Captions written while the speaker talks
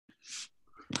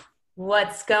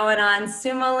What's going on,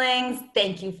 Sumolings?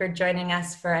 Thank you for joining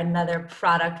us for another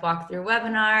product walkthrough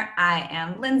webinar. I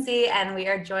am Lindsay, and we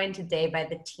are joined today by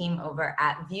the team over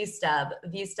at ViewStub.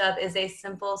 ViewStub is a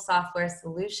simple software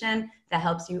solution that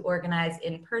helps you organize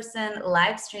in-person,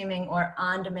 live streaming, or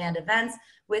on-demand events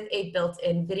with a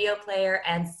built-in video player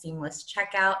and seamless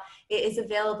checkout. It is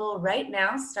available right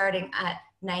now, starting at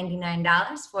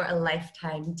 $99 for a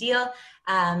lifetime deal.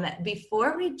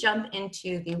 Before we jump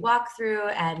into the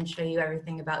walkthrough and show you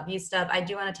everything about ViewStub, I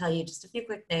do want to tell you just a few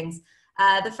quick things.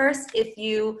 The first, if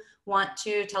you want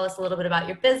to tell us a little bit about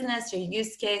your business, your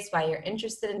use case, why you're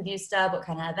interested in ViewStub, what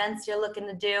kind of events you're looking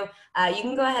to do, you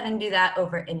can go ahead and do that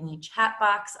over in the chat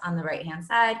box on the right-hand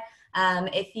side.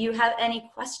 If you have any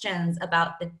questions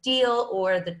about the deal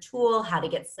or the tool, how to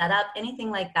get set up, anything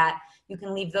like that, you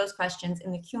can leave those questions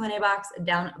in the Q&A box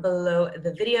down below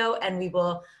the video, and we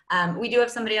do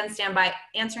have somebody on standby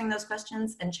answering those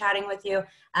questions and chatting with you,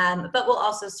 but we'll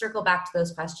also circle back to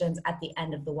those questions at the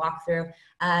end of the walkthrough.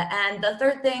 And the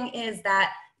third thing is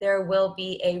that there will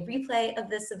be a replay of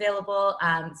this available,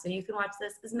 so you can watch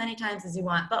this as many times as you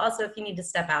want, but also if you need to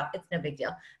step out, it's no big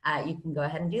deal. You can go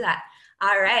ahead and do that.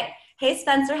 All right. Hey,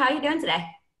 Spencer, how are you doing today?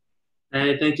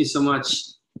 Hey, thank you so much.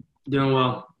 Doing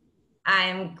well.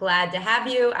 I'm glad to have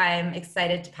you. I'm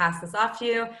excited to pass this off to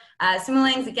you.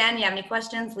 Sumolings, again, you have any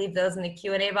questions, leave those in the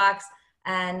Q&A box.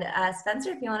 And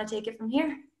Spencer, if you want to take it from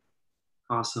here.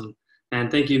 Awesome.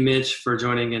 And thank you, Mitch, for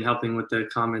joining and helping with the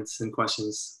comments and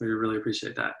questions. We really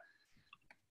appreciate that.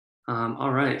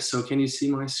 All right, so can you see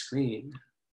my screen?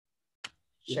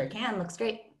 Sure can, looks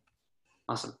great.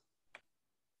 Awesome.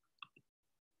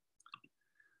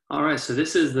 All right, so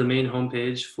this is the main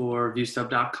homepage for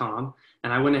viewstub.com.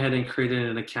 And I went ahead and created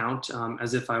an account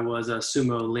as if I was a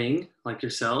Sumo Ling like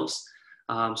yourselves.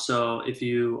 So if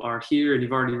you are here and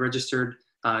you've already registered,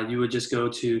 you would just go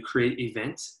to create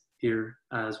event here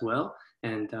as well.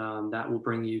 And that will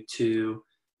bring you to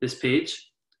this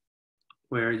page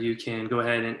where you can go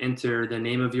ahead and enter the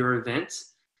name of your event.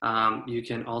 You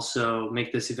can also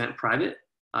make this event private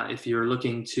if you're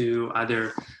looking to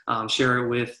either share it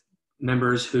with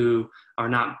members who are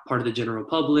not part of the general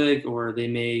public, or they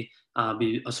may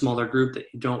be a smaller group that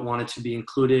you don't want it to be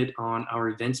included on our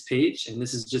events page. And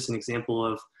this is just an example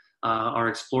of our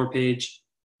explore page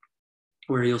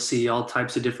where you'll see all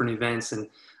types of different events, and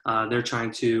they're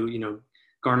trying to,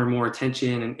 garner more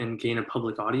attention and gain a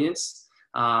public audience.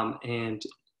 And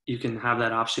you can have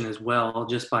that option as well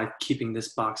just by keeping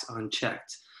this box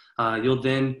unchecked. You'll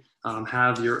then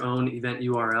have your own event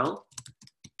URL.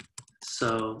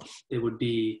 So it would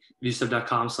be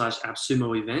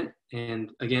viewstub.com/AppSumo event.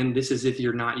 And again, this is if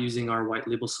you're not using our white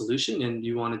label solution and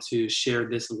you wanted to share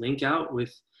this link out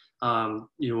with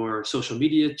your social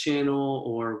media channel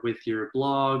or with your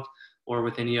blog or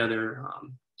with any other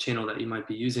channel that you might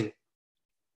be using.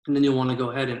 And then you'll want to go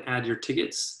ahead and add your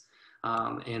tickets.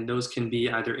 And those can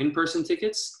be either in-person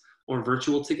tickets or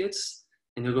virtual tickets.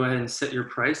 And you'll go ahead and set your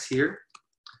price here.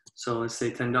 So let's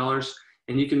say $10.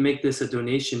 And you can make this a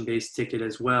donation-based ticket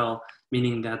as well,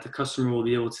 meaning that the customer will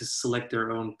be able to select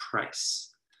their own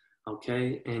price,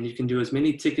 okay? And you can do as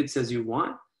many tickets as you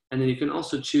want, and then you can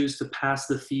also choose to pass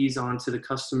the fees on to the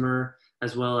customer,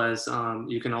 as well as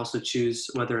you can also choose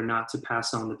whether or not to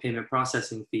pass on the payment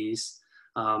processing fees,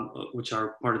 which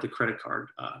are part of the credit card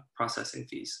processing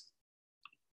fees.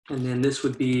 And then this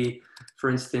would be, for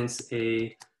instance,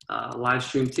 a live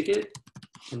stream ticket,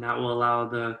 and that will allow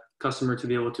the customer to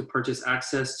be able to purchase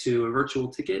access to a virtual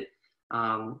ticket.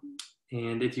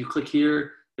 And if you click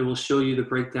here, it will show you the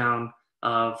breakdown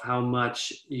of how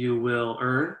much you will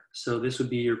earn. So this would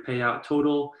be your payout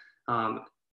total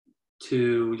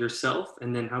to yourself,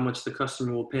 and then how much the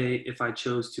customer will pay if I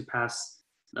chose to pass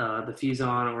the fees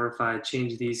on, or if I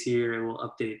change these here, it will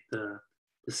update the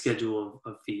schedule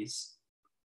of fees.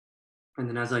 And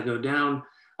then as I go down,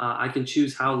 I can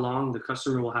choose how long the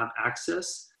customer will have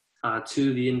access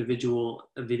to the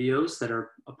individual videos that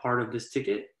are a part of this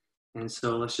ticket. And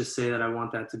so let's just say that I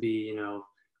want that to be,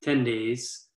 10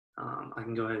 days. I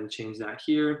can go ahead and change that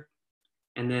here.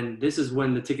 And then this is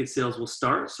when the ticket sales will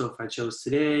start. So if I chose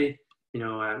today,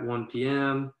 at 1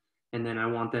 p.m., and then I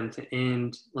want them to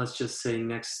end, let's just say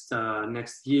next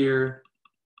year,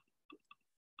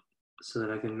 so that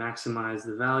I can maximize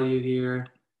the value here,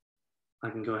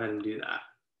 I can go ahead and do that.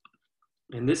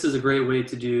 And this is a great way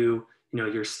to do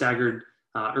your staggered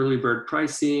early bird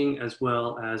pricing, as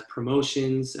well as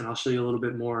promotions. And I'll show you a little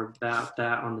bit more about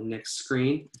that on the next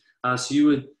screen. So you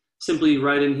would simply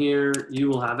write in here, you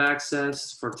will have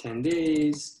access for 10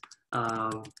 days.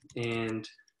 And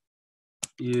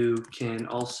you can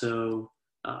also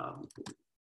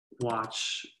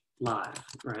watch live,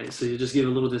 right? So you just give a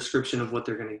little description of what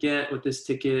they're going to get with this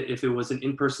ticket. If it was an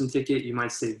in-person ticket, you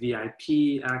might say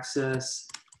VIP access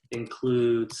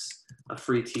includes a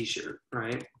free t-shirt,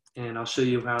 right? And I'll show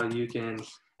you how you can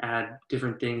add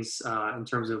different things in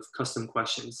terms of custom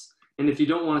questions. And if you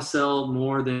don't want to sell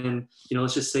more than,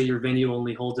 let's just say your venue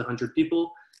only holds 100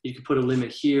 people, you can put a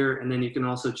limit here, and then you can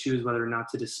also choose whether or not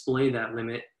to display that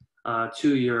limit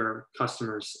to your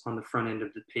customers on the front end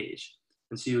of the page.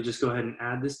 And so you'll just go ahead and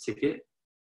add this ticket.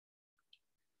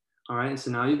 All right,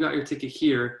 so now you've got your ticket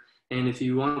here. And if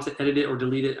you want to edit it or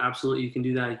delete it, absolutely, you can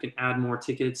do that. You can add more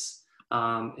tickets.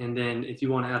 And then if you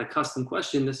want to add a custom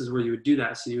question, this is where you would do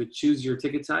that. So you would choose your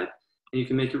ticket type, and you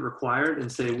can make it required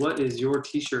and say, what is your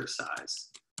t-shirt size?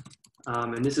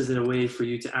 And this is in a way for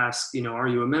you to ask, are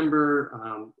you a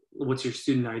member? What's your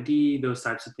student ID? Those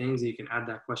types of things. And you can add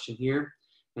that question here,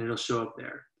 and it'll show up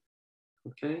there.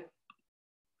 Okay.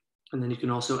 And then you can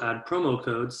also add promo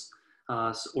codes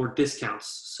or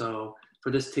discounts. So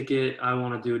for this ticket, I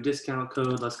want to do a discount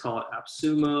code. Let's call it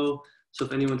AppSumo. So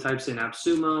if anyone types in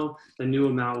AppSumo, the new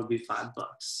amount will be $5,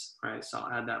 right? So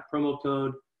I'll add that promo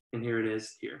code, and here it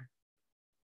is here.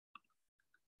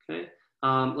 Okay.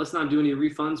 Let's not do any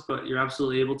refunds, but you're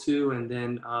absolutely able to, and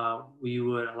then we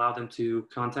would allow them to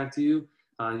contact you.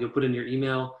 You'll put in your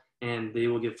email, and they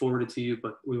will get forwarded to you,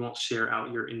 but we won't share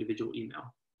out your individual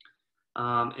email.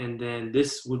 And then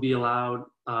this would be allowed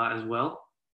as well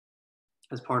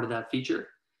as part of that feature.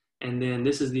 And then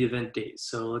this is the event date.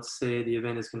 So let's say the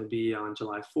event is going to be on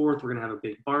July 4th. We're going to have a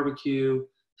big barbecue.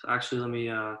 So actually, let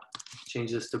me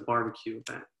change this to barbecue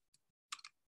event.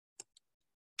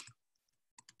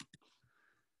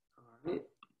 All right.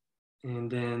 And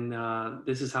then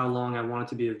this is how long I want it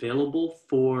to be available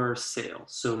for sale.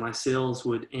 So my sales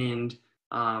would end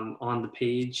on the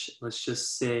page, let's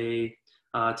just say,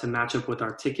 to match up with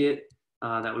our ticket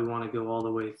that we want to go all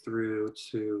the way through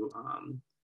to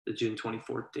the June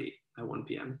 24th date at 1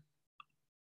 p.m.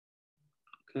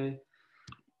 Okay.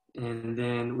 And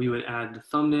then we would add the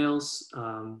thumbnails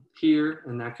here,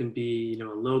 and that can be, a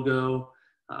logo.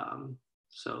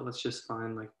 So let's just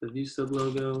find like the ViewStub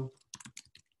logo.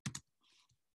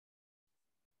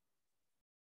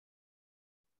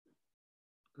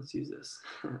 Let's use this.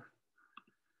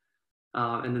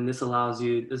 And then this allows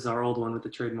you, this is our old one with the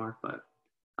trademark, but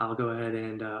I'll go ahead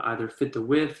and either fit the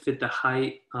width, fit the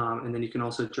height, and then you can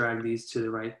also drag these to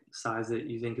the right size that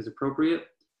you think is appropriate.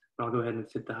 But I'll go ahead and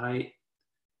fit the height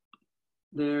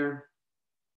there.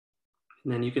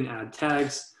 And then you can add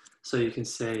tags. So you can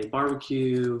say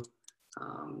barbecue,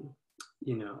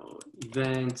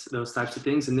 event, those types of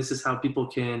things. And this is how people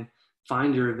can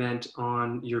find your event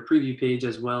on your preview page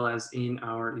as well as in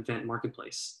our event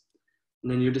marketplace.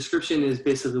 And then your description is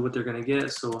basically what they're going to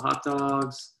get. So hot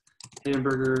dogs,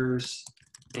 hamburgers,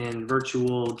 and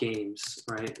virtual games,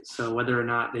 right? So whether or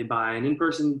not they buy an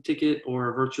in-person ticket or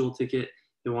a virtual ticket,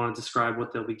 they want to describe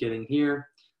what they'll be getting here.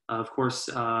 Of course,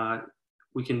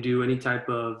 we can do any type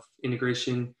of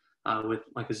integration with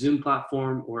like a Zoom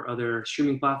platform or other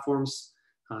streaming platforms.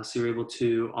 So you're able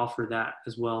to offer that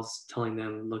as well as telling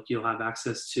them, look, you'll have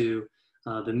access to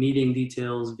the meeting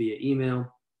details via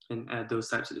email, and add those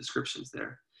types of descriptions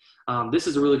there. This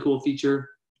is a really cool feature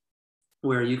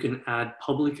where you can add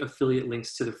public affiliate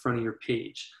links to the front of your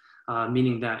page,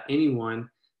 meaning that anyone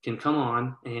can come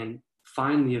on and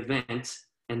find the event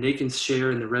and they can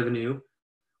share in the revenue.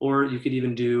 Or you could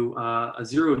even do a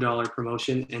 $0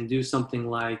 promotion and do something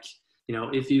like,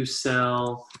 if you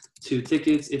sell 2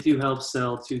 tickets, if you help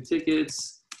sell 2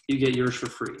 tickets, you get yours for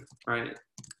free, right?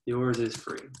 Yours is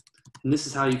free. And this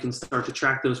is how you can start to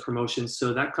track those promotions.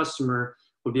 So that customer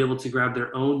would be able to grab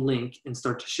their own link and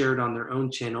start to share it on their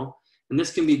own channel. And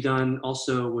this can be done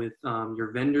also with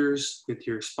your vendors, with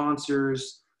your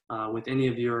sponsors, with any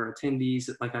of your attendees,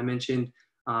 like I mentioned.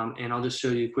 And I'll just show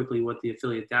you quickly what the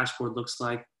affiliate dashboard looks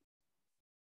like.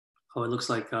 Oh, it looks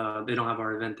like they don't have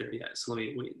our event there yet. So let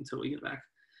me wait until we get back.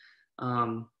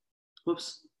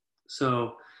 Whoops.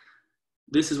 So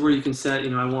this is where you can set,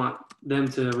 I want them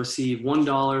to receive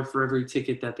 $1 for every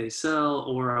ticket that they sell,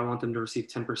 or I want them to receive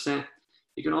 10%.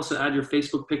 You can also add your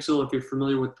Facebook pixel if you're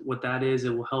familiar with what that is. It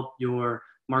will help your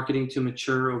marketing to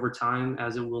mature over time,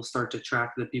 as it will start to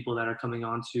track the people that are coming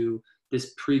onto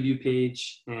this preview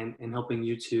page and helping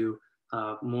you to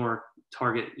more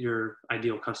target your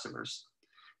ideal customers.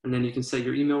 And then you can set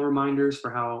your email reminders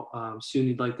for how soon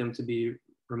you'd like them to be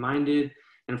reminded.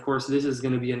 And of course, this is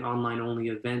going to be an online only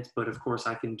event, but of course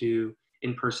I can do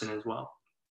in person as well.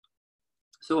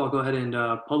 So I'll go ahead and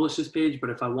publish this page, but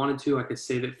if I wanted to, I could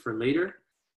save it for later.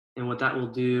 And what that will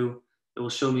do, it will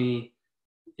show me,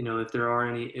 if there are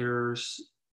any errors.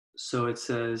 So it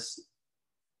says,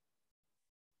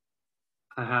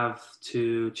 I have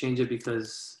to change it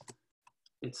because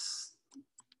it's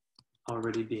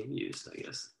already being used, I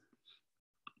guess.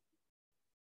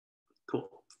 Cool.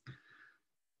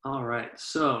 All right,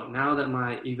 so now that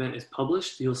my event is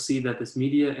published, you'll see that this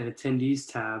media and attendees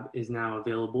tab is now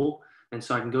available. And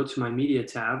so I can go to my media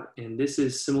tab, and this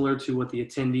is similar to what the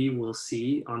attendee will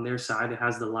see on their side. It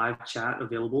has the live chat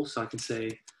available. So I can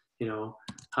say, you know,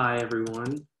 hi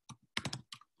everyone,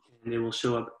 and it will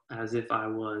show up as if I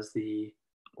was the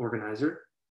organizer.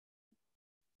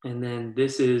 And then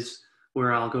this is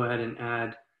where I'll go ahead and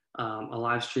add a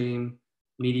live stream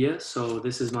media. So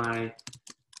this is my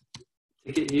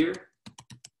ticket here,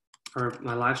 or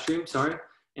my live stream, sorry.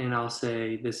 And I'll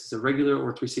say this is a regular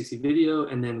or 360 video.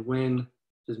 And then when,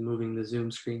 just moving the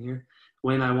Zoom screen here,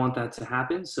 when I want that to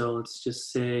happen. So let's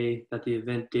just say that the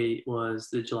event date was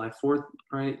the July 4th,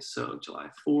 right? So July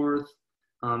 4th,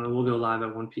 and we'll go live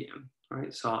at 1 p.m. All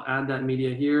right, so I'll add that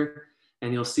media here,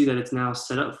 and you'll see that it's now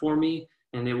set up for me,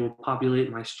 and it will populate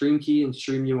my stream key and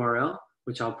stream URL,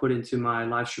 which I'll put into my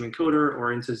live stream encoder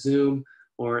or into Zoom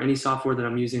or any software that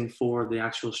I'm using for the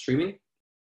actual streaming.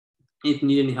 If you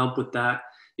need any help with that,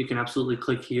 you can absolutely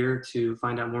click here to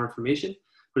find out more information.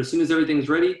 But as soon as everything is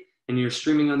ready and you're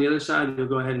streaming on the other side, you'll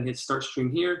go ahead and hit start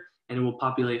stream here, and it will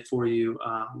populate for you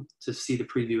to see the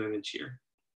preview image here.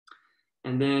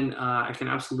 And then I can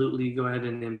absolutely go ahead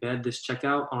and embed this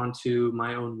checkout onto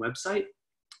my own website.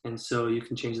 And so you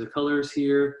can change the colors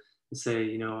here and say,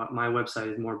 you know, my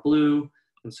website is more blue.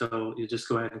 And so you just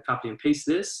go ahead and copy and paste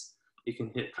this. You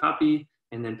can hit copy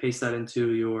and then paste that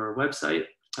into your website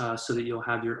so that you'll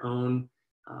have your own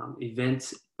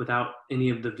event without any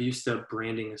of the ViewStub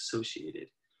branding associated.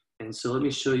 And so let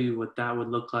me show you what that would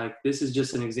look like. This is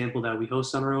just an example that we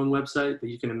host on our own website, but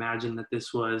you can imagine that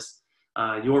this was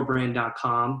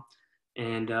yourbrand.com,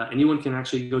 and anyone can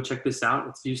actually go check this out.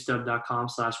 It's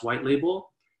viewstub.com/whitelabel,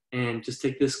 and just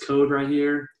take this code right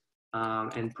here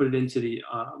and put it into the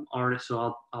artist.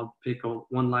 So I'll pick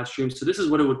one live stream. So this is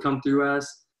what it would come through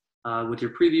as with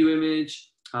your preview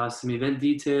image, some event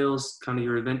details, kind of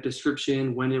your event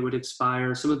description, when it would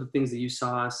expire, some of the things that you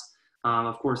saw us.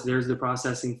 Of course, there's the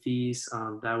processing fees.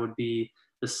 That would be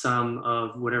the sum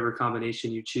of whatever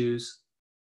combination you choose.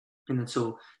 And then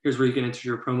so here's where you can enter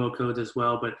your promo codes as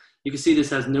well. But you can see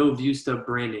this has no ViewStub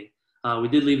branding. We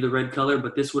did leave the red color,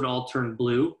 but this would all turn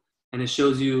blue. And it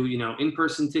shows you, you know,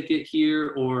 in-person ticket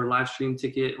here or live stream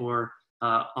ticket or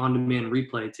on-demand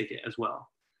replay ticket as well.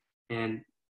 And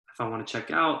if I want to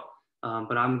check out,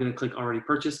 but I'm going to click already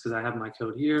purchased because I have my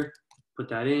code here. Put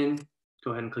that in,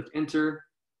 go ahead and click enter.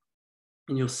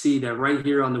 And you'll see that right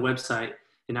here on the website,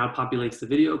 it now populates the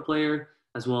video player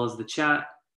as well as the chat.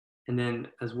 And then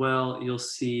as well, you'll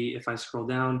see if I scroll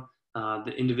down,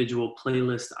 the individual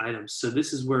playlist items. So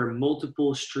this is where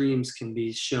multiple streams can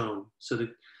be shown. So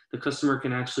the customer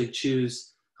can actually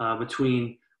choose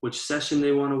between which session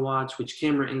they want to watch, which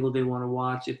camera angle they want to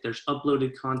watch, if there's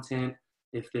uploaded content,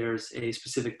 if there's a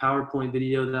specific PowerPoint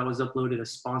video that was uploaded, a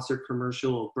sponsored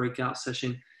commercial, a breakout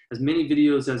session, as many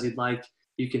videos as you'd like,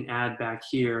 you can add back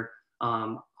here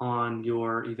on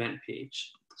your event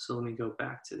page. So let me go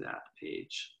back to that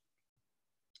page.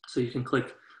 So you can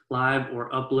click live or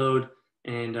upload.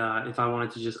 And if I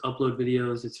wanted to just upload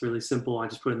videos, it's really simple. I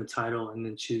just put in the title and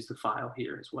then choose the file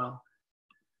here as well.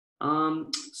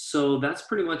 So that's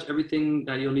pretty much everything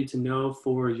that you'll need to know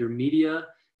for your media.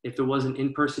 If it was an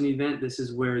in-person event, this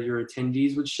is where your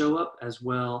attendees would show up, as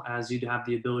well as you'd have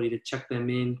the ability to check them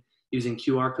in using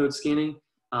QR code scanning.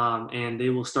 And they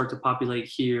will start to populate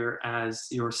here as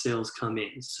your sales come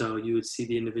in. So you would see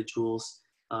the individuals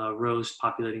rows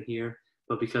populating here.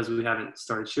 But because we haven't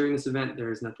started sharing this event,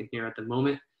 there is nothing here at the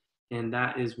moment. And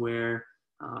that is where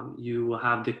you will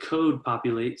have the code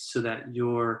populate so that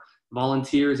your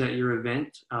volunteers at your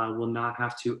event will not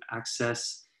have to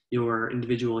access your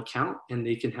individual account, and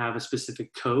they can have a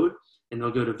specific code, and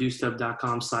they'll go to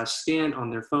viewstub.com/scan on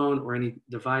their phone or any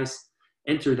device,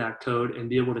 enter that code, and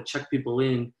be able to check people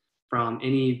in from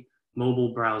any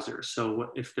mobile browser.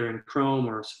 So if they're in Chrome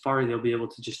or Safari, they'll be able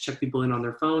to just check people in on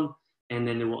their phone, and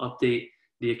then it will update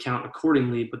the account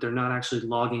accordingly, but they're not actually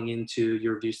logging into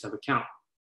your ViewStub account.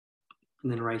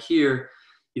 And then right here,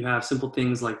 you have simple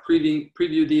things like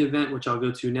preview the event, which I'll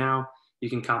go to now. You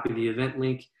can copy the event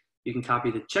link. You can copy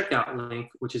the checkout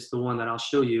link, which is the one that I'll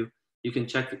show you. You can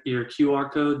check your QR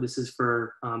code. This is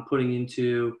for putting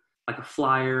into like a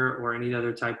flyer or any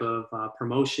other type of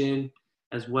promotion,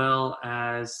 as well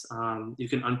as you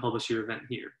can unpublish your event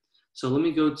here. So let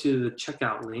me go to the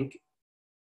checkout link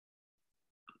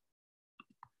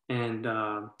and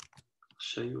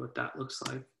show you what that looks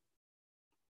like.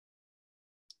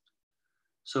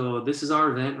 So this is our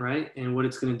event, right? And what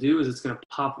it's going to do is it's going to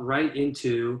pop right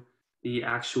into the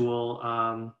actual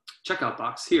checkout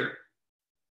box here,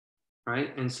 right?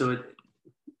 And so it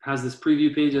has this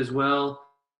preview page as well.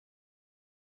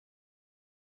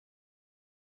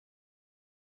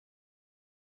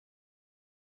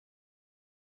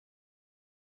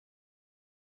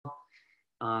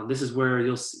 This is where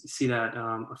you'll see that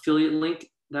affiliate link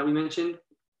that we mentioned.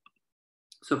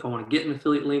 So if I want to get an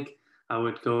affiliate link, I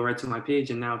would go right to my page,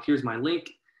 and now here's my link,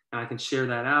 and I can share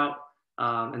that out.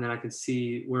 And then I can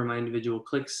see where my individual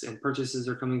clicks and purchases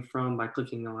are coming from by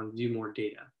clicking on view more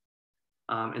data.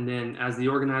 And then as the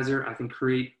organizer, I can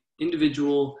create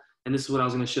individual, and this is what I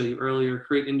was going to show you earlier,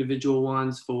 create individual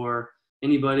ones for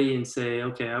anybody and say,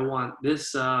 okay, I want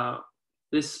this,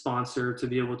 this sponsor to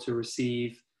be able to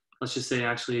receive, let's just say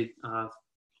actually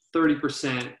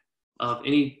 30% of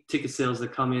any ticket sales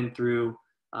that come in through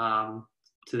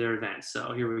to their event.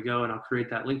 So here we go, and I'll create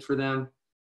that link for them,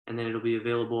 and then it'll be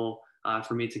available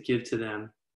for me to give to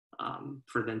them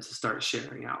for them to start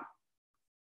sharing out.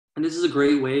 And this is a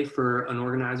great way for an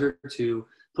organizer to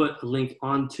put a link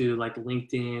onto like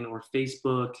LinkedIn or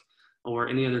Facebook or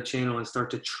any other channel and start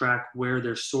to track where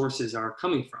their sources are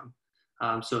coming from.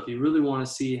 So if you really want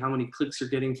to see how many clicks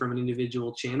you're getting from an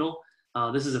individual channel,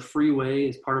 this is a free way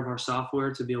as part of our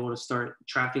software to be able to start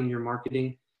tracking your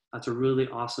marketing. That's a really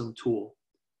awesome tool.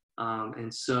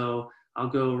 And so I'll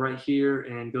go right here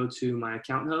and go to my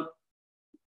account hub,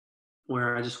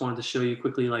 where I just wanted to show you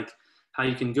quickly like how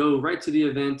you can go right to the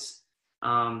event,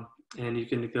 and you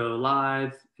can go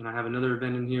live. And I have another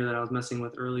event in here that I was messing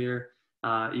with earlier.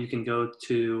 You can go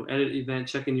to edit event,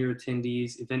 check in your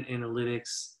attendees, event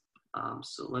analytics.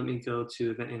 So let me go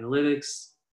to event analytics.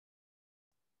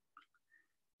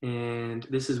 And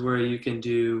this is where you can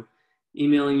do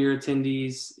emailing your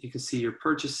attendees. You can see your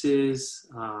purchases,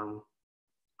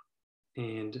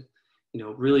 and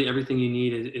really everything you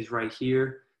need is right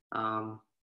here.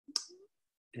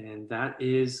 And that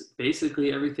is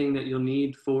basically everything that you'll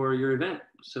need for your event.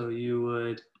 So you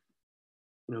would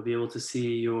be able to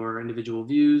see your individual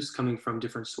views coming from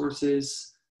different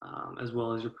sources, as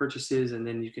well as your purchases, and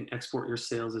then you can export your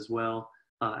sales as well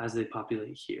as they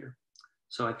populate here.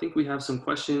 So I think we have some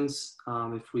questions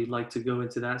if we'd like to go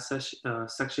into that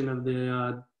section of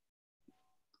the...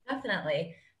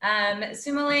 Definitely.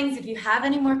 Sumolings, if you have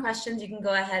any more questions, you can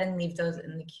go ahead and leave those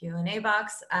in the Q&A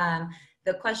box.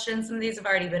 The questions, some of these have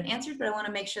already been answered, but I want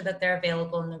to make sure that they're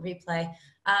available in the replay.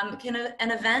 Can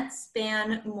an event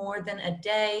span more than a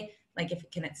day? Like,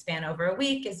 can it span over a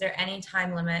week? Is there any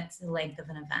time limit to the length of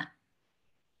an event?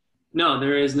 No,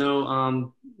 there is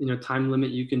no time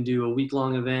limit. You can do a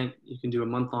week-long event. You can do a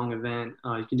month-long event.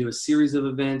 You can do a series of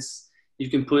events. You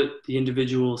can put the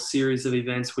individual series of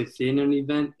events within an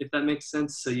event, if that makes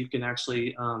sense. So you can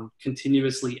actually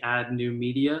continuously add new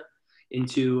media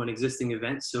into an existing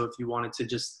event. So if you wanted to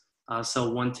just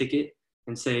sell one ticket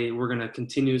and say, we're going to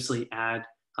continuously add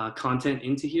content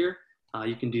into here,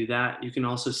 you can do that. You can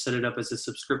also set it up as a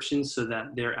subscription so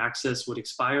that their access would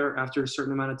expire after a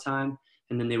certain amount of time,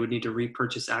 and then they would need to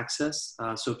repurchase access.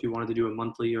 So if you wanted to do a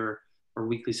monthly or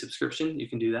weekly subscription, you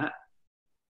can do that.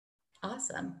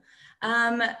 Awesome.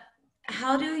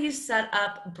 How do you set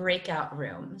up breakout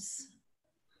rooms?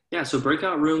 Yeah, so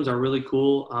breakout rooms are really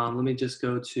cool. Let me just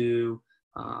go to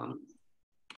how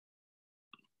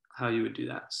you would do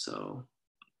that. So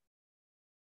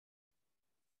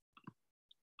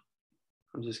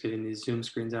I'm just getting these Zoom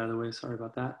screens out of the way. Sorry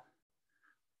about that.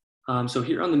 So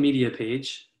here on the media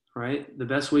page, right, the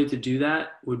best way to do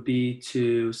that would be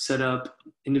to set up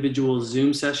individual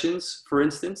Zoom sessions. For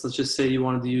instance, let's just say you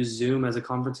wanted to use Zoom as a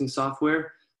conferencing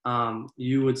software.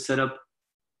 You would set up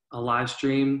a live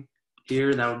stream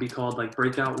here that would be called like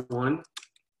breakout 1,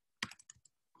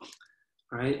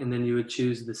 right? And then you would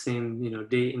choose the same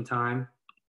date and time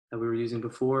that we were using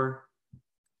before.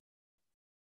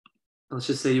 Let's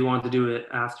just say you wanted to do it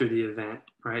after the event,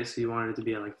 right? So you wanted it to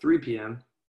be at like 3 p.m.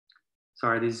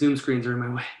 Sorry, these Zoom screens are in my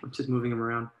way. I'm just moving them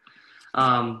around.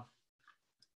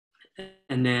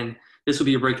 And then this will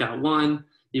be your breakout 1.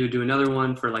 You would do another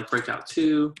one for like breakout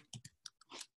 2.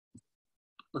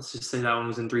 Let's just say that one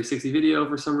was in 360 video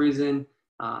for some reason.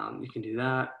 You can do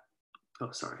that.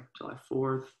 Oh, sorry, July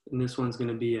 4th. And this one's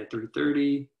gonna be at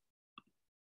 3:30.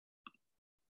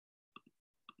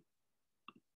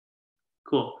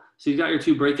 Cool. So you've got your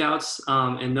 2 breakouts,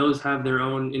 and those have their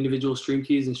own individual stream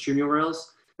keys and stream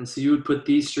URLs. And so you would put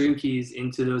these stream keys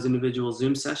into those individual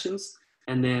Zoom sessions,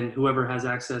 and then whoever has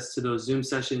access to those Zoom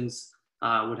sessions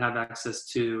would have access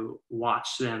to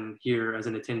watch them here as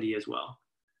an attendee as well.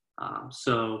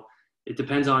 So it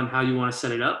depends on how you want to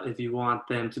set it up. If you want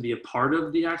them to be a part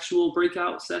of the actual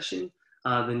breakout session,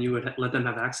 then you would let them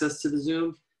have access to the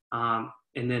Zoom.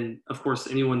 And then, of course,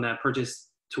 anyone that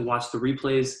purchased to watch the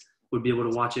replays would be able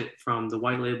to watch it from the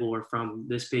white label or from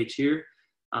this page here.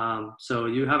 So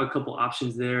you have a couple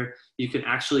options there. You can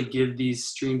actually give these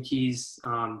stream keys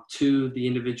to the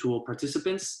individual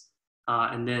participants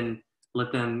and then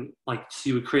let them, so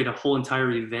you would create a whole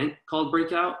entire event called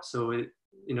Breakout. So it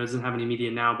doesn't have any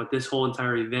media now, but this whole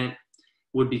entire event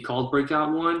would be called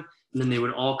Breakout 1. And then they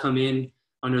would all come in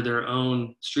under their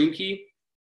own stream key.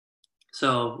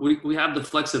 So we have the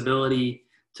flexibility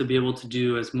to be able to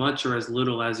do as much or as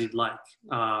little as you'd like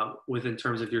in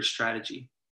terms of your strategy.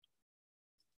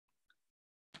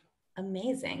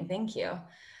 Amazing, thank you.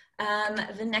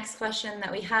 The next question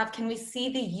that we have, can we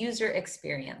see the user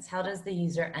experience? How does the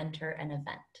user enter an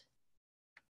event?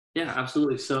 Yeah,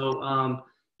 absolutely. So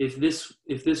if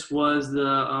this was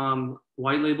the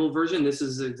white label version, this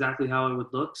is exactly how it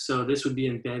would look. So this would be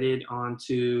embedded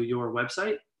onto your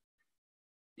website.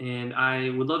 And I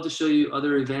would love to show you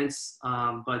other events,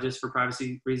 but just for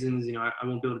privacy reasons, I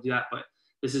won't be able to do that. But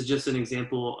this is just an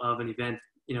example of an event,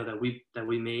 that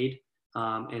we made,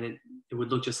 and it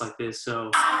would look just like this. So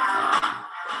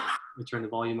let me turn the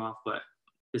volume off. But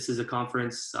this is a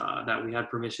conference that we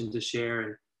had permission to share,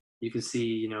 and you can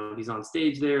see, he's on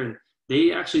stage there, and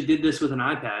they actually did this with an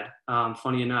iPad,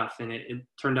 funny enough, and it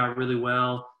turned out really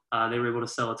well. They were able to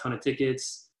sell a ton of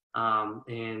tickets,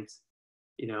 and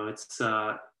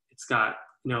it's got,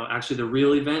 actually the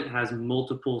real event has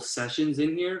multiple sessions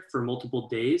in here for multiple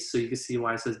days. So you can see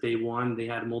why it says day 1, they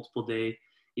had a multiple day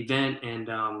event. And,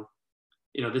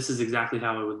 this is exactly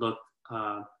how it would look.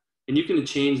 And you can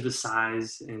change the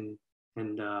size and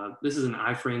this is an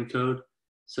iframe code.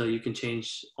 So you can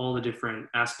change all the different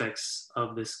aspects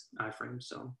of this iframe.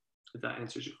 So if that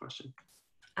answers your question.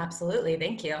 Absolutely,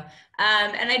 thank you.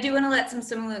 And I do want to let some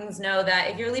Simulings know that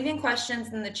if you're leaving questions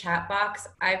in the chat box,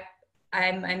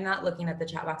 I'm not looking at the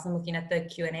chat box, I'm looking at the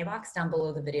Q&A box down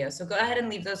below the video. So go ahead and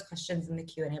leave those questions in the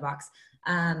Q&A box.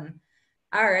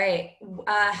 All right,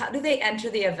 how do they enter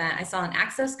the event? I saw an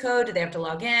access code. Do they have to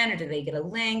log in, or do they get a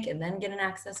link and then get an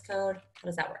access code? How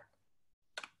does that work?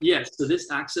 Yes, so this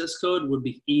access code would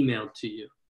be emailed to you.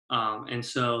 And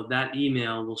so that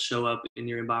email will show up in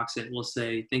your inbox. It will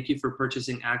say, thank you for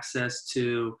purchasing access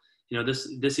to,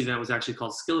 this event was actually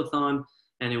called Skillathon,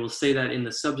 and it will say that in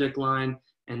the subject line,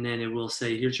 and then it will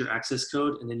say, here's your access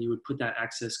code. And then you would put that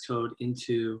access code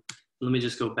into, let me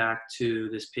just go back to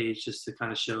this page just to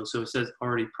kind of show. So it says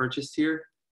already purchased here.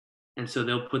 And so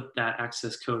they'll put that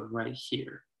access code right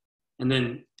here. And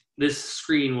then this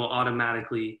screen will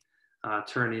automatically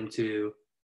turn into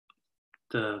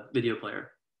the video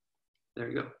player. There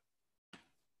you go.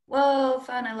 Whoa,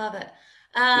 fun, I love it.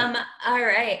 Yeah. All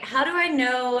right, how do I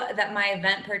know that my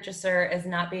event purchaser is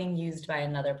not being used by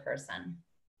another person?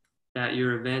 That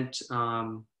your event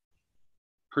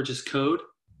purchase code?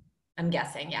 I'm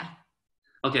guessing, yeah.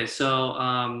 Okay, so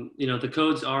the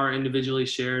codes are individually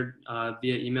shared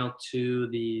via email to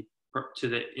the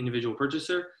individual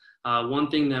purchaser. One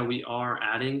thing that we are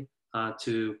adding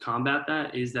to combat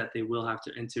that is that they will have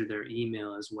to enter their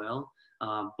email as well.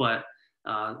 But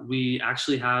we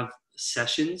actually have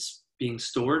sessions being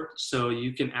stored, so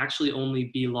you can actually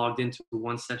only be logged into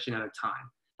one session at a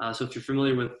time. So if you're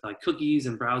familiar with like cookies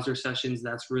and browser sessions,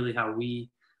 that's really how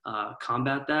we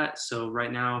combat that. So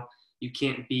right now you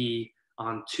can't be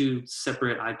on 2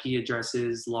 separate IP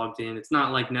addresses logged in. It's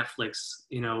not like Netflix,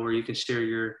 where you can share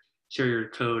your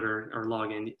code or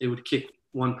log in. It would kick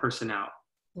one person out.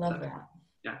 Love that.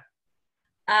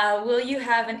 Yeah. Will you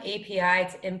have an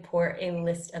API to import a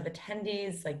list of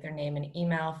attendees, like their name and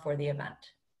email for the event?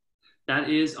 That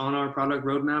is on our product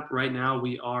roadmap. Right now,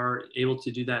 we are able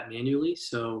to do that manually.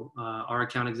 So our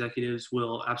account executives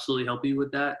will absolutely help you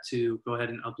with that, to go ahead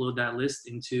and upload that list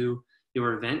into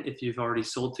your event. If you've already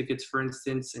sold tickets, for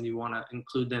instance, and you want to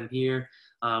include them here,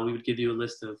 we would give you a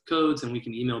list of codes and we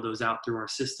can email those out through our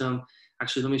system.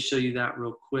 Actually, let me show you that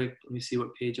real quick. Let me see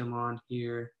what page I'm on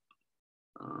here.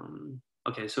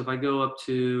 Okay, so if I go up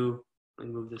to, let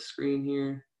me move the screen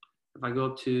here. If I go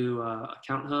up to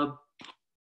Account Hub,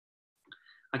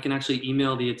 I can actually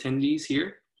email the attendees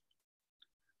here.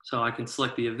 So I can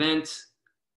select the event.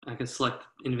 I can select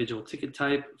individual ticket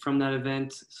type from that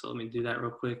event. So let me do that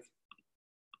real quick.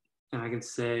 And I can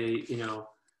say,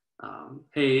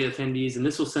 hey, attendees, and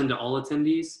this will send to all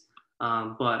attendees.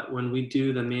 But when we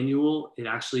do the manual, it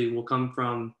actually will come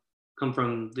from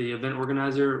the event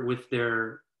organizer with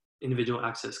their individual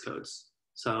access codes.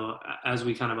 So as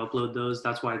we kind of upload those,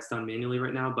 that's why it's done manually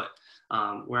right now. But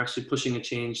we're actually pushing a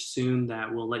change soon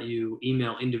that will let you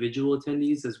email individual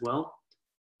attendees as well.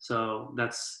 So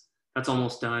that's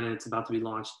almost done and it's about to be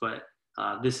launched. But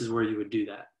this is where you would do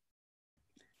that.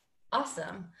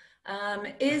 Awesome.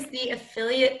 Is the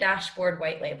affiliate dashboard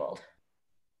white labeled?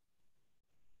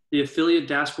 The affiliate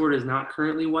dashboard is not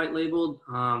currently white labeled.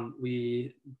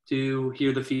 We do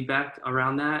hear the feedback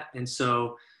around that. And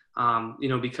so,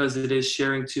 because it is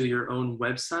sharing to your own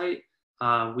website,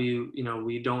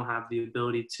 we don't have the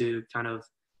ability to kind of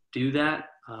do that.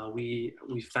 We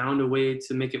found a way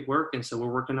to make it work. And so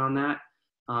we're working on that.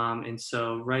 And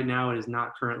so right now it is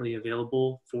not currently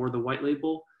available for the white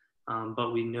label,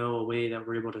 but we know a way that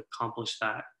we're able to accomplish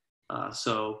that.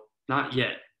 So not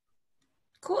yet.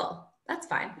 Cool. That's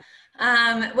fine.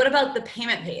 What about the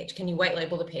payment page? Can you white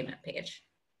label the payment page?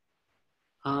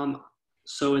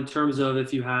 So in terms of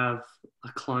if you have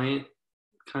a client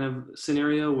kind of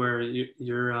scenario where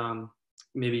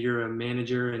maybe you're a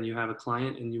manager and you have a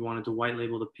client and you wanted to white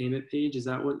label the payment page, is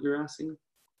that what you're asking?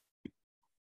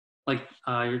 Like,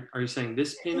 are you saying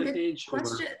this payment page?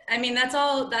 Question. I mean, that's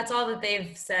all that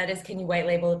they've said is, can you white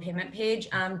label the payment page?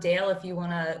 Dale, if you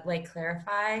want to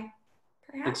clarify,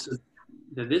 perhaps.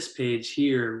 This page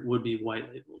here would be white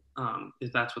labeled,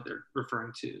 if that's what they're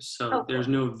referring to. So there's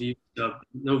no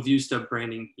ViewStub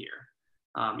branding here.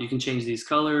 You can change these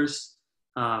colors,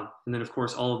 and then of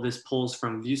course all of this pulls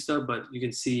from ViewStub, but you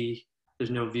can see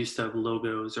there's no ViewStub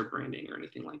logos or branding or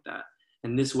anything like that.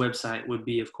 And this website would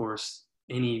be, of course,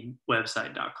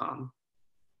 anywebsite.com.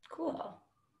 Cool.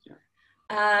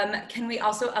 Yeah. Can we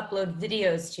also upload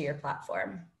videos to your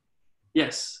platform?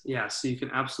 Yes. Yeah. So you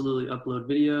can absolutely upload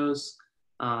videos.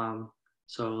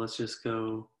 So let's just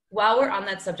go. While we're on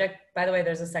that subject, by the way,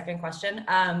 there's a second question.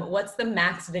 What's the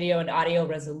max video and audio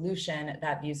resolution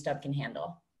that ViewStub can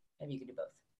handle? Maybe you could do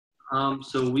both.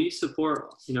 So we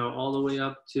support, all the way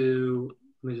up to,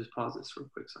 let me just pause this real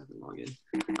quick so I can log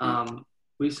in.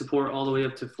 We support all the way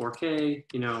up to 4K,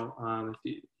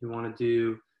 if you want to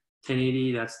do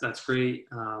 1080, that's great.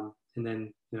 And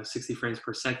then, 60 frames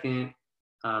per second.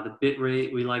 The bit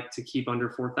rate we like to keep under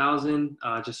 4,000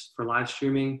 just for live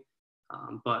streaming.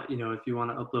 But if you want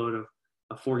to upload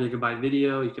a 4 gigabyte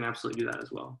video, you can absolutely do that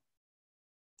as well.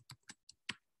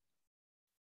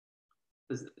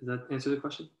 Does that answer the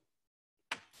question?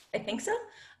 I think so.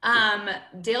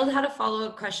 Dale had a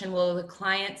follow-up question. Will the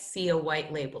client see a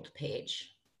white labeled page?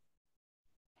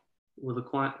 Well,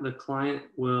 the client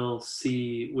will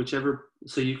see whichever,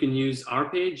 so you can use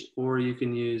our page or you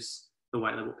can use the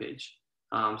white label page.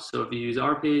 So if you use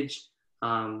our page,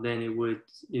 then it would,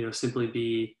 simply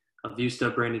be a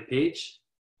ViewStub branded page.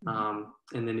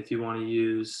 And then if you want to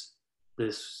use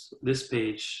this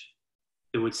page,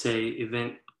 it would say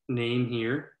event name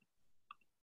here,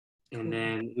 and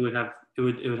then it would have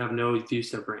no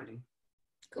ViewStub branding.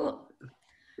 Cool.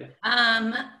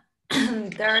 Yeah.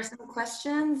 There are some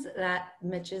questions that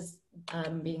Mitch is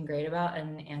being great about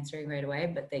and answering right away,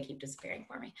 but they keep disappearing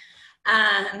for me.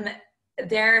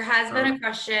 There has been a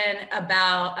question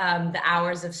about the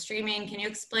hours of streaming. Can you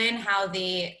explain how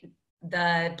the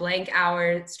blank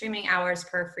hour streaming hours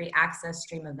per free access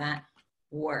stream event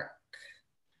work?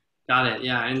 Got it.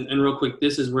 Yeah, and real quick,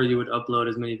 this is where you would upload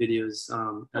as many videos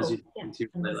as you want to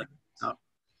play.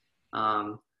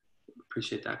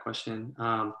 Appreciate that question.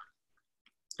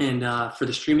 And for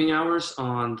the streaming hours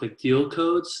on the deal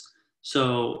codes,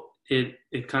 so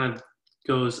it kind of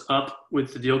goes up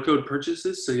with the deal code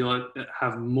purchases. So you'll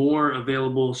have more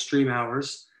available stream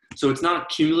hours. So it's not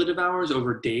cumulative hours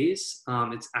over days.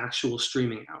 It's actual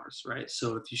streaming hours, right?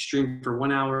 So if you stream for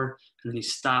 1 hour and then you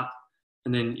stop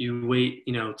and then you wait,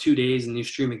 2 days and you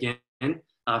stream again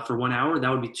for 1 hour, that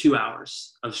would be 2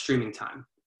 hours of streaming time.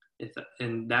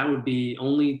 And that would be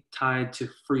only tied to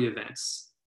free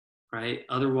events, right?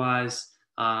 Otherwise,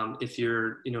 if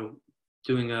you're,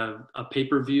 doing a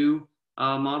pay-per-view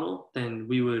model, then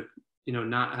we would,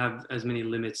 not have as many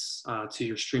limits to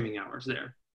your streaming hours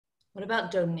there. What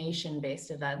about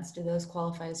donation-based events? Do those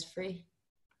qualify as free?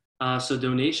 So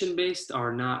donation-based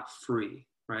are not free,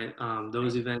 right?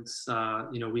 Those events,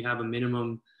 we have a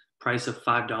minimum price of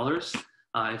 $5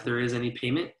 if there is any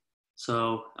payment.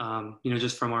 So,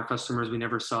 just from our customers, we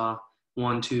never saw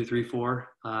 1, 2, 3, 4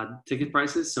 ticket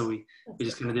prices. So we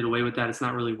just kind of did away with that. It's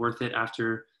not really worth it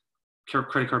after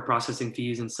credit card processing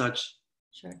fees and such.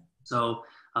 Sure. So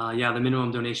the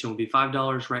minimum donation will be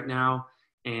 $5 right now.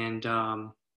 And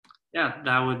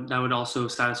that would also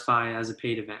satisfy as a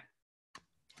paid event.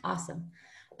 Awesome.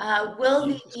 Will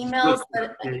the emails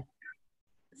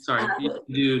you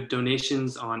do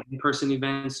donations on in-person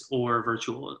events or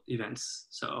virtual events.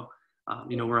 So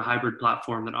we're a hybrid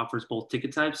platform that offers both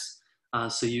ticket types.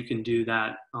 So you can do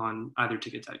that on either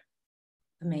ticket type.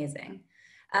 Amazing.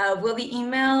 Will the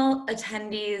email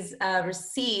attendees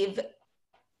receive,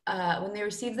 when they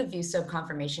receive the ViewStub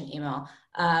confirmation email,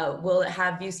 will it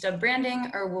have ViewStub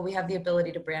branding, or will we have the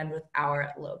ability to brand with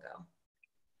our logo?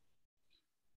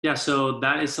 Yeah, so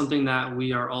that is something that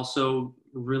we are also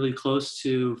really close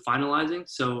to finalizing.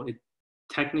 So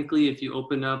technically, if you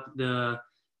open up the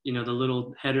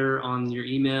little header on your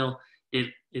email,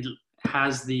 it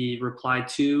has the reply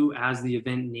to as the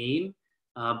event name,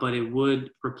 but it would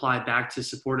reply back to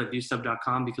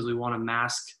support@viewstub.com because we want to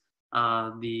mask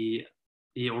the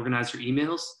organizer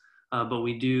emails. But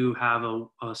we do have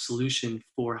a solution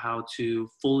for how to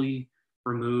fully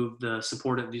remove the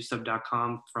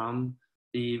support@viewstub.com from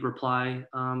the reply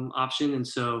option. And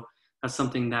so that's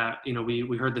something that,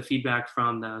 we heard the feedback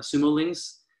from the Sumo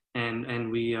links,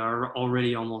 and we are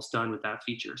already almost done with that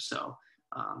feature. So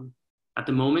at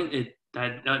the moment,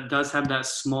 that does have that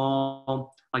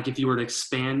small, like if you were to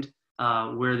expand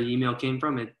where the email came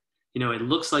from, it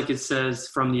looks like it says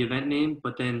from the event name,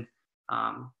 but then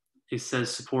it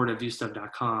says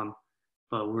support@viewstub.com,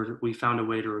 but we found a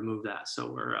way to remove that.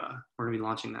 So we're gonna be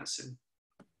launching that soon.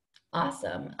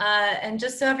 Awesome. And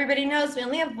just so everybody knows, we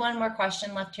only have one more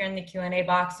question left here in the Q&A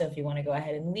box. So if you want to go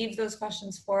ahead and leave those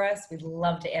questions for us, we'd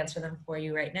love to answer them for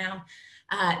you right now.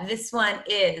 This one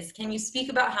is, can you speak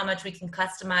about how much we can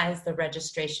customize the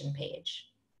registration page?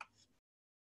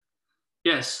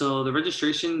 Yes, so the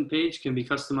registration page can be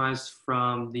customized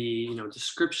from the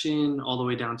description all the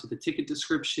way down to the ticket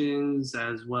descriptions,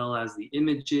 as well as the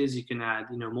images. You can add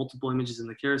multiple images in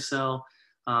the carousel.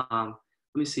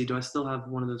 Let me see, do I still have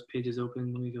one of those pages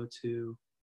open? Let me go to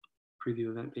preview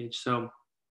event page. So,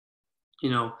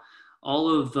 all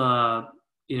of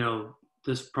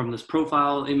this from this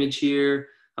profile image here,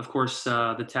 of course,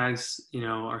 the tags,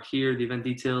 are here, the event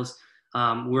details.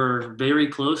 We're very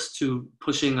close to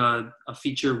pushing a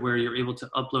feature where you're able to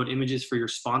upload images for your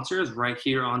sponsors right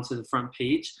here onto the front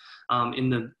page. In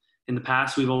the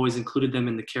past, we've always included them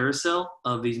in the carousel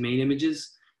of these main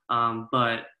images,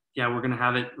 but yeah, we're going to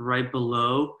have it right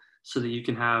below so that you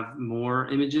can have more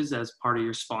images as part of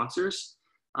your sponsors.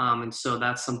 And so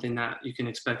that's something that you can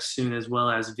expect soon, as well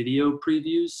as video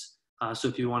previews. So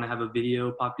if you want to have a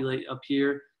video populate up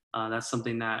here, that's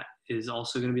something that is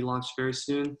also going to be launched very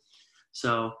soon.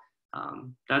 So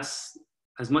that's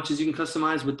as much as you can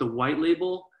customize with the white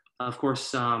label. Of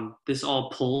course, this all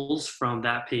pulls from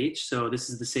that page. So this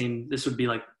is the same, this would be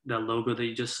like the logo that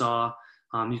you just saw.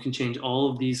 You can change all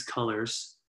of these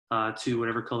colors to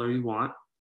whatever color you want.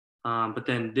 But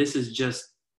then this is just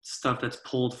stuff that's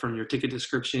pulled from your ticket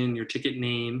description, your ticket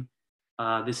name.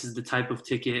 This is the type of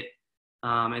ticket.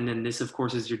 And then this, of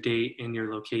course, is your date and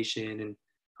your location. And,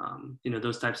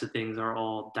 those types of things are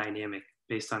all dynamic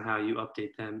based on how you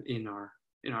update them in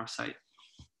our site.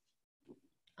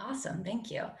 Awesome, thank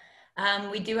you.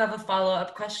 We do have a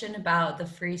follow-up question about the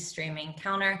free streaming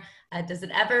counter. Does it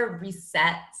ever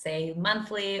reset, say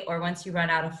monthly, or once you run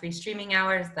out of free streaming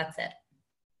hours, that's it?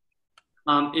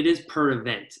 It is per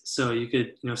event, so you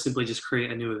could simply just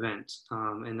create a new event,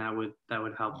 and that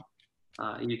would help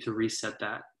you to reset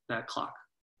that clock.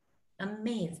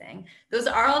 Amazing. Those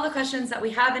are all the questions that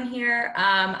we have in here.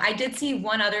 I did see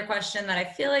one other question that I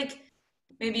feel like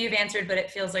maybe you've answered, but it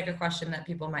feels like a question that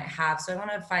people might have. So I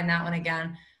want to find that one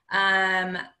again.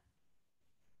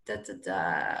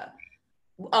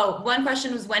 Oh, one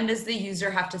question was, when does the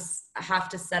user have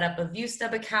to set up a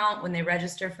ViewStub account when they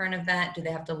register for an event? Do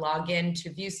they have to log in to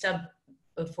ViewStub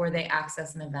before they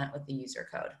access an event with the user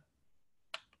code?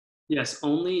 Yes,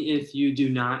 only if you do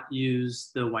not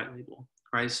use the white label,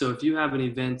 right? So if you have an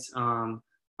event on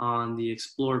the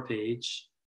Explore page,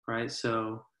 right?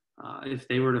 So if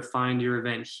they were to find your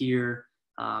event here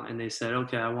and they said,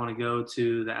 okay, I want to go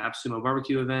to the AppSumo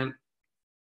barbecue event,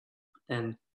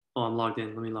 and I'm logged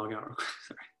in. Let me log out real quick.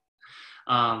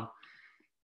 Sorry.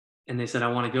 And they said, I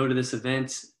want to go to this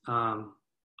event.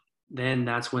 Then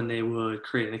that's when they would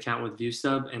create an account with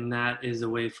ViewStub. And that is a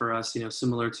way for us,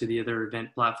 similar to the other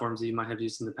event platforms that you might have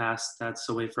used in the past. That's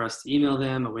a way for us to email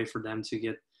them, a way for them to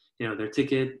get, their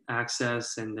ticket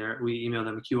access, and we email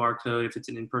them a QR code if it's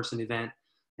an in-person event,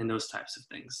 and those types of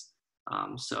things.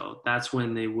 So that's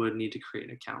when they would need to create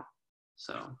an account.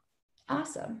 So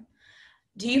awesome.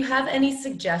 Do you have any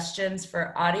suggestions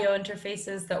for audio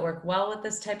interfaces that work well with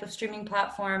this type of streaming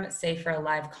platform, say for a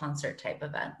live concert type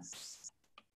events?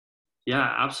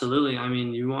 Yeah, absolutely. I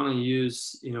mean, you want to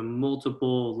use,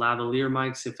 multiple lavalier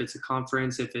mics if it's a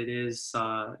conference. If it is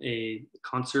a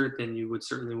concert, then you would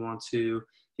certainly want to,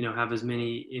 have as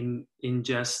many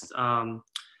ingest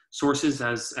sources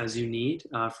as you need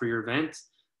for your event.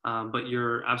 But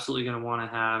you're absolutely going to want to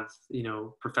have,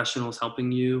 professionals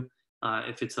helping you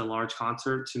if it's a large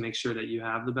concert, to make sure that you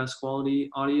have the best quality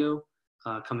audio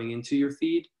coming into your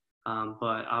feed.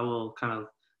 But I will kind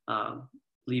of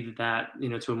leave that,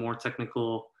 to a more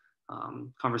technical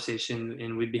conversation,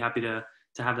 and we'd be happy to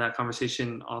have that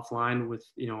conversation offline with,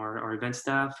 our event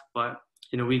staff. But,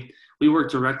 we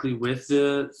work directly with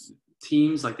the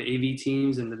teams, like the AV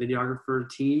teams and the videographer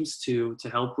teams, to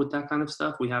help with that kind of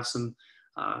stuff. We have some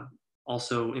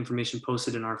also information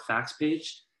posted in our facts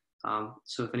page.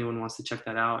 So if anyone wants to check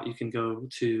that out, you can go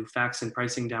to facts and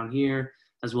pricing down here,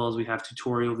 as well as we have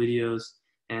tutorial videos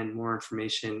and more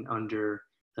information under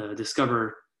the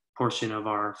discover portion of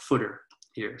our footer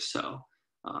here. So,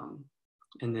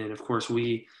 and then of course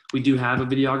we do have a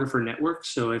videographer network.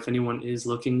 So if anyone is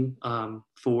looking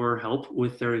for help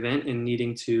with their event and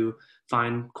needing to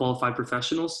find qualified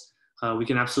professionals, we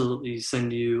can absolutely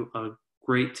send you a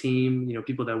great team,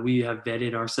 people that we have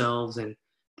vetted ourselves and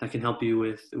that can help you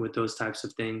with those types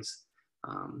of things.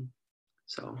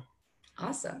 So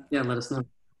awesome. Yeah, let us know.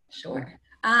 Sure.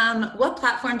 What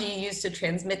platform do you use to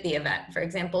transmit the event? For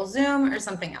example, Zoom or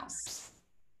something else?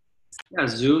 Yeah,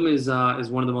 Zoom is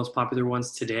one of the most popular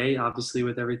ones today, obviously,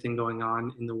 with everything going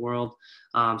on in the world.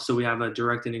 So we have a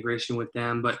direct integration with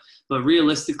them. But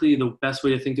realistically, the best way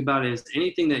to think about it is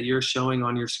anything that you're showing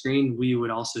on your screen, we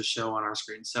would also show on our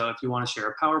screen. So if you want to share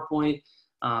a PowerPoint,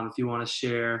 if you want to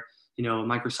share,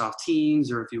 Microsoft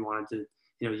Teams, or if you wanted to,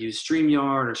 use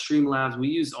StreamYard or Streamlabs, we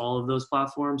use all of those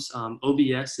platforms.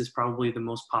 OBS is probably the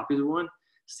most popular one.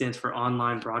 Stands for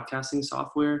Online Broadcasting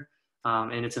Software.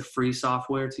 And it's a free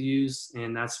software to use,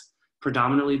 and that's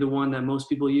predominantly the one that most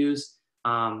people use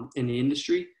in the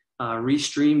industry.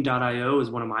 Restream.io is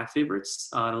one of my favorites.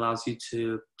 It allows you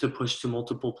to push to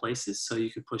multiple places. So you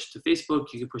could push to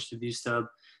Facebook, you could push to ViewStub,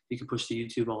 you could push to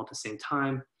YouTube all at the same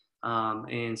time.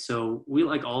 And so we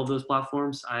like all of those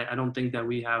platforms. I don't think that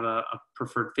we have a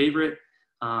preferred favorite,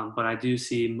 but I do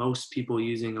see most people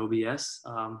using OBS,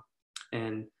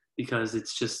 and because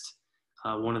it's just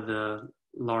one of the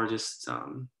largest,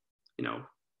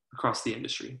 across the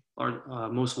industry, or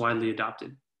most widely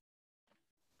adopted.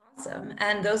 Awesome.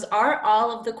 And those are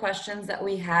all of the questions that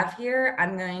we have here.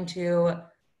 I'm going to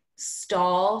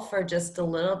stall for just a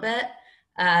little bit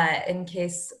in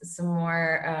case some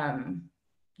more,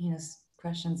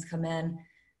 questions come in.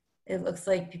 It looks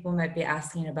like people might be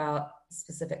asking about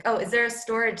specific. Oh, is there a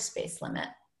storage space limit?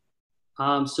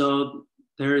 So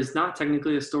there is not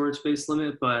technically a storage space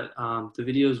limit, but the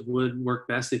videos would work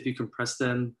best if you compress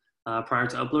them prior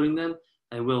to uploading them.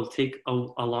 It will take a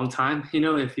long time,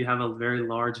 if you have a very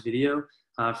large video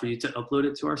for you to upload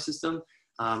it to our system.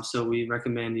 So we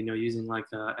recommend, using like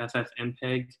a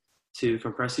FFmpeg to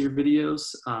compress your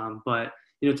videos. But,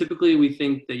 typically we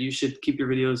think that you should keep your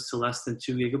videos to less than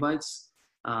 2 gigabytes.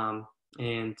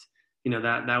 And,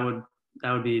 that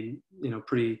would be,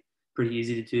 pretty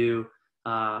easy to do.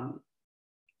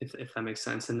 If that makes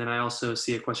sense. And then I also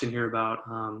see a question here about,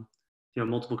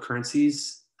 multiple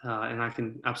currencies, and I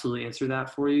can absolutely answer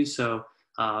that for you. So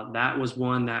that was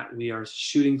one that we are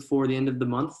shooting for the end of the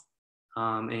month.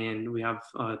 And we have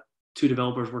 2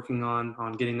 developers working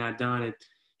on getting that done.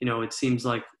 It seems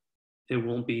like it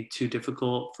won't be too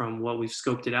difficult from what we've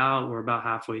scoped it out. We're about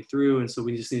halfway through. And so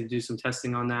we just need to do some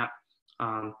testing on that.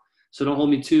 So don't hold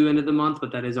me to end of the month,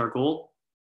 but that is our goal.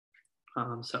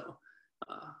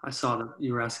 I saw that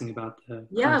you were asking about the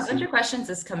Yeah, a bunch of questions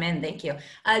has come in. Thank you.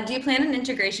 Do you plan an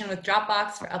integration with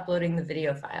Dropbox for uploading the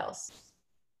video files?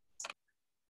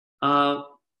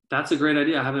 That's a great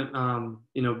idea. I haven't,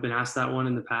 been asked that one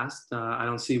in the past. I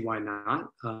don't see why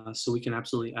not. So we can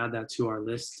absolutely add that to our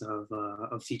list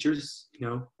of features.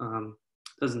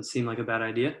 Doesn't seem like a bad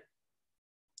idea.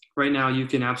 Right now, you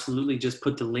can absolutely just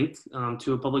put the link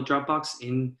to a public Dropbox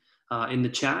in the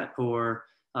chat, or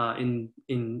in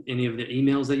any of the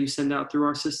emails that you send out through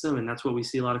our system. And that's what we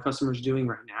see a lot of customers doing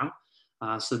right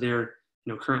now. So they're,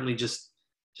 currently just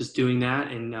doing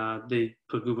that, and they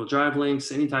put Google Drive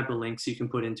links, any type of links you can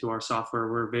put into our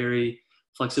software. We're very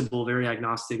flexible, very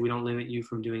agnostic. We don't limit you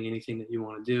from doing anything that you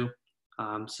want to do.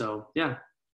 So yeah.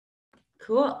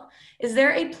 Cool. Is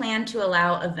there a plan to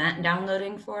allow event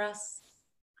downloading for us?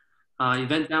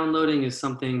 Event downloading is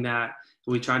something that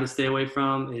we try to stay away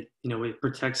from. It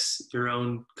protects your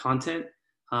own content,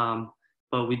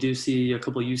 but we do see a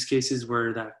couple of use cases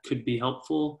where that could be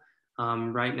helpful.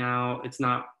 Right now, it's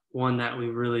not one that we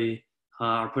really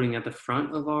are putting at the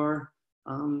front of our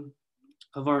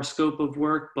scope of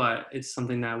work, but it's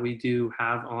something that we do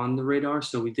have on the radar.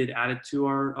 So we did add it to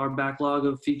our backlog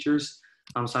of features.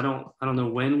 So I don't know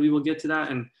when we will get to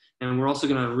that, and And we're also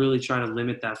going to really try to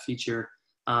limit that feature.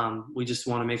 We just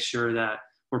want to make sure that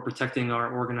we're protecting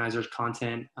our organizers'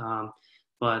 content.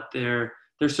 But there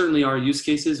certainly are use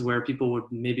cases where people would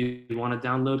maybe want to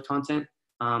download content.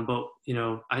 But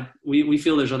we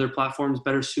feel there's other platforms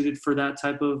better suited for that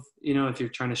type of, if you're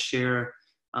trying to share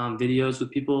videos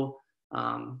with people,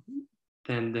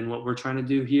 than what we're trying to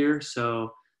do here.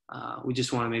 So we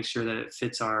just want to make sure that it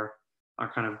fits our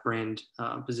kind of brand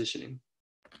positioning.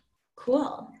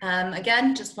 Cool.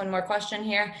 Again, just one more question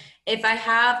here. If I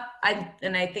have,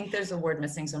 and I think there's a word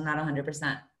missing, so I'm not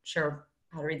 100% sure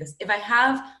how to read this. If I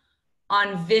have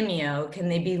on Vimeo, can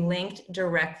they be linked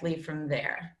directly from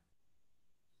there?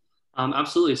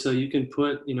 Absolutely. So you can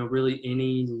put, really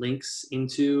any links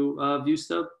into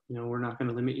ViewStub. We're not going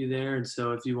to limit you there. And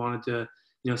so if you wanted to,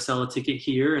 sell a ticket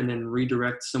here and then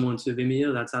redirect someone to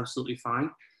Vimeo, that's absolutely fine.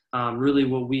 Really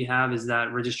what we have is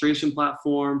that registration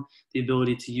platform, the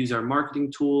ability to use our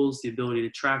marketing tools, the ability to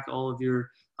track all of your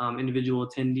individual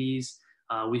attendees.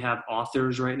 We have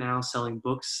authors right now selling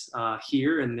books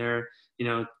here, and they're,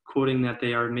 quoting that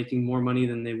they are making more money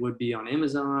than they would be on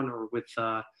Amazon or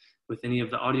with any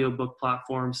of the audiobook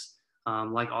platforms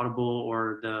like Audible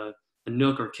or the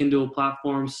Nook or Kindle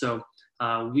platforms. So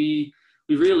we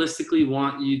realistically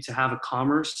want you to have a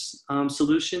commerce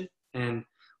solution. And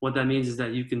what that means is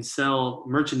that you can sell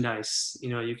merchandise,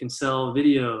 you can sell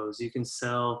videos, you can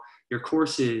sell your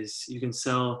courses, you can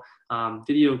sell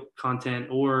video content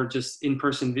or just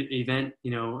in-person event,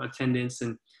 attendance,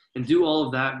 and do all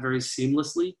of that very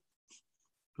seamlessly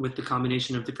with the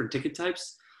combination of different ticket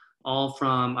types, all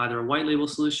from either a white label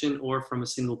solution or from a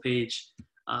single page,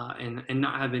 and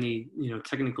not have any,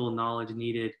 technical knowledge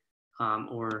needed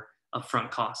or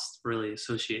upfront costs really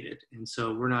associated. And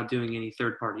so we're not doing any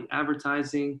third-party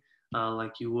advertising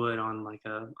like you would on like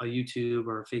a YouTube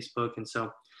or a Facebook. And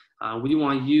so we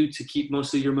want you to keep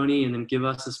most of your money and then give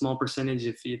us a small percentage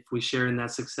if we share in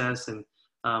that success. And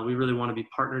we really want to be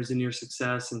partners in your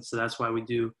success. And so that's why we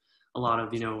do a lot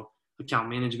of, account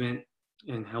management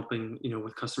and helping,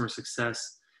 with customer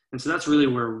success. And so that's really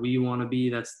where we want to be.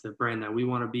 That's the brand that we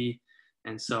want to be.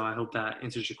 And so I hope that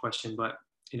answers your question. But,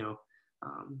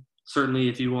 certainly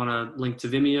if you want to link to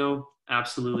Vimeo,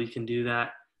 absolutely can do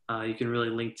that. You can really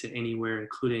link to anywhere,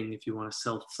 including if you want to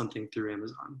sell something through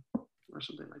Amazon or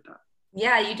something like that.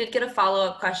 Yeah, you did get a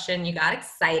follow-up question. You got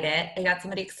excited. I got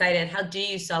somebody excited. How do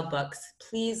you sell books?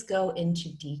 Please go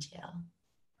into detail.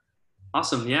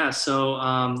 Awesome. Yeah.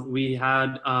 So we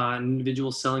had an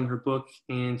individual selling her book,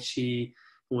 and she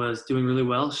was doing really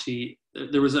well.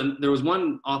 There was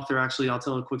one author, actually, I'll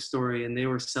tell a quick story, and they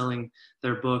were selling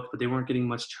their book, but they weren't getting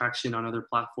much traction on other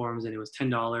platforms, and it was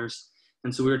 $10.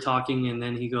 And so we were talking, and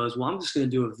then he goes, well, I'm just going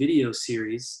to do a video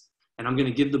series, and I'm going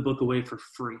to give the book away for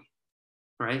free.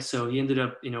 Right. So he ended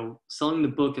up, selling the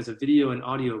book as a video and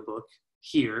audio book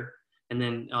here. And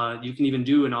then you can even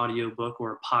do an audio book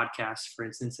or a podcast, for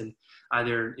instance, and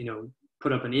either,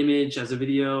 put up an image as a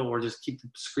video or just keep the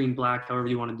screen black, however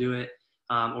you want to do it,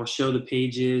 or show the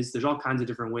pages. There's all kinds of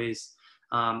different ways.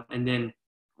 And then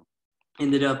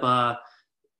ended up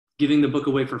giving the book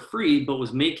away for free, but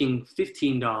was making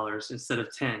 $15 instead of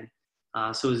 $10.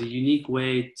 So it was a unique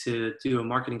way to do a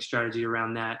marketing strategy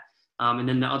around that. And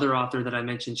then the other author that I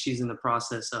mentioned, she's in the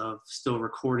process of still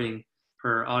recording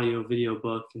her audio video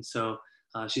book. And so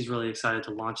she's really excited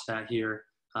to launch that here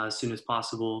as soon as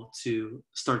possible to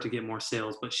start to get more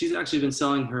sales. But she's actually been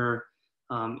selling her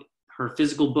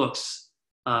physical books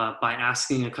by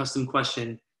asking a custom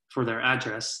question for their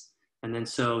address. And then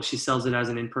so she sells it as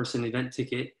an in-person event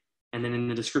ticket. And then in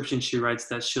the description, she writes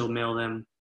that she'll mail them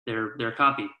their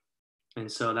copy.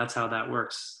 And so that's how that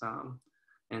works.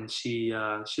 And she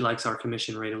likes our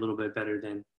commission rate a little bit better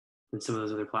than some of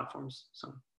those other platforms.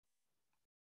 So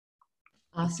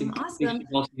awesome. I think she's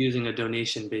also using a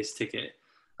donation-based ticket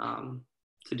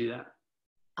to do that.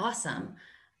 Awesome.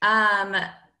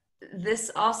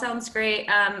 This all sounds great.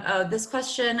 This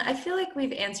question, I feel like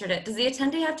we've answered it. Does the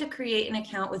attendee have to create an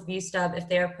account with ViewStub if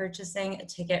they are purchasing a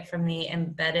ticket from the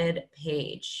embedded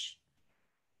page?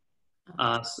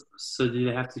 So do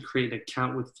they have to create an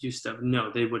account with ViewStub?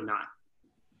 No, they would not.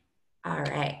 All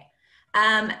right.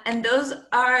 And that's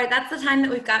the time that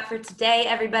we've got for today,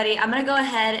 everybody. I'm going to go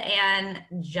ahead and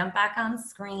jump back on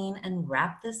screen and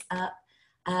wrap this up.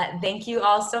 Thank you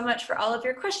all so much for all of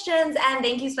your questions. And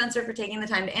thank you, Spencer, for taking the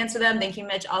time to answer them. Thank you,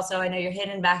 Mitch. Also, I know you're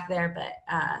hidden back there, but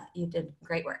you did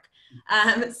great work.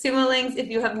 Sumo links, if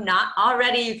you have not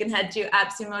already, you can head to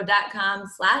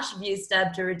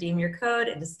appsumo.com/viewstub to redeem your code.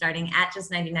 It is starting at just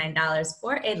 $99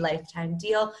 for a lifetime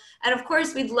deal. And of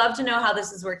course, we'd love to know how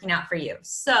this is working out for you.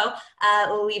 So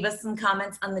leave us some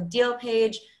comments on the deal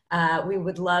page. We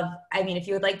would love, I mean, if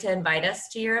you would like to invite us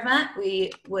to your event,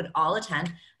 we would all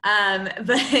attend.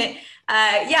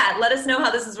 Yeah, let us know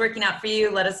how this is working out for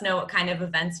you. Let us know what kind of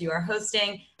events you are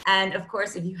hosting. And of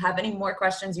course, if you have any more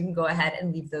questions, you can go ahead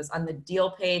and leave those on the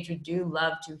deal page. We do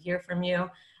love to hear from you.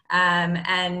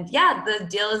 And yeah, the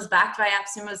deal is backed by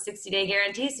AppSumo's 60-day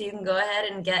guarantee. So you can go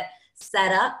ahead and get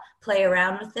set up, play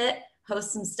around with it,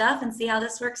 host some stuff, and see how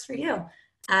this works for you.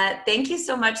 Thank you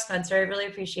so much, Spencer. I really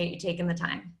appreciate you taking the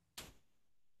time.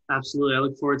 Absolutely. I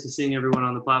look forward to seeing everyone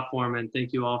on the platform, and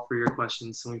thank you all for your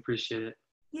questions. And we appreciate it.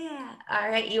 Yeah. All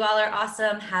right. You all are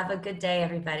awesome. Have a good day,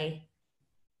 everybody.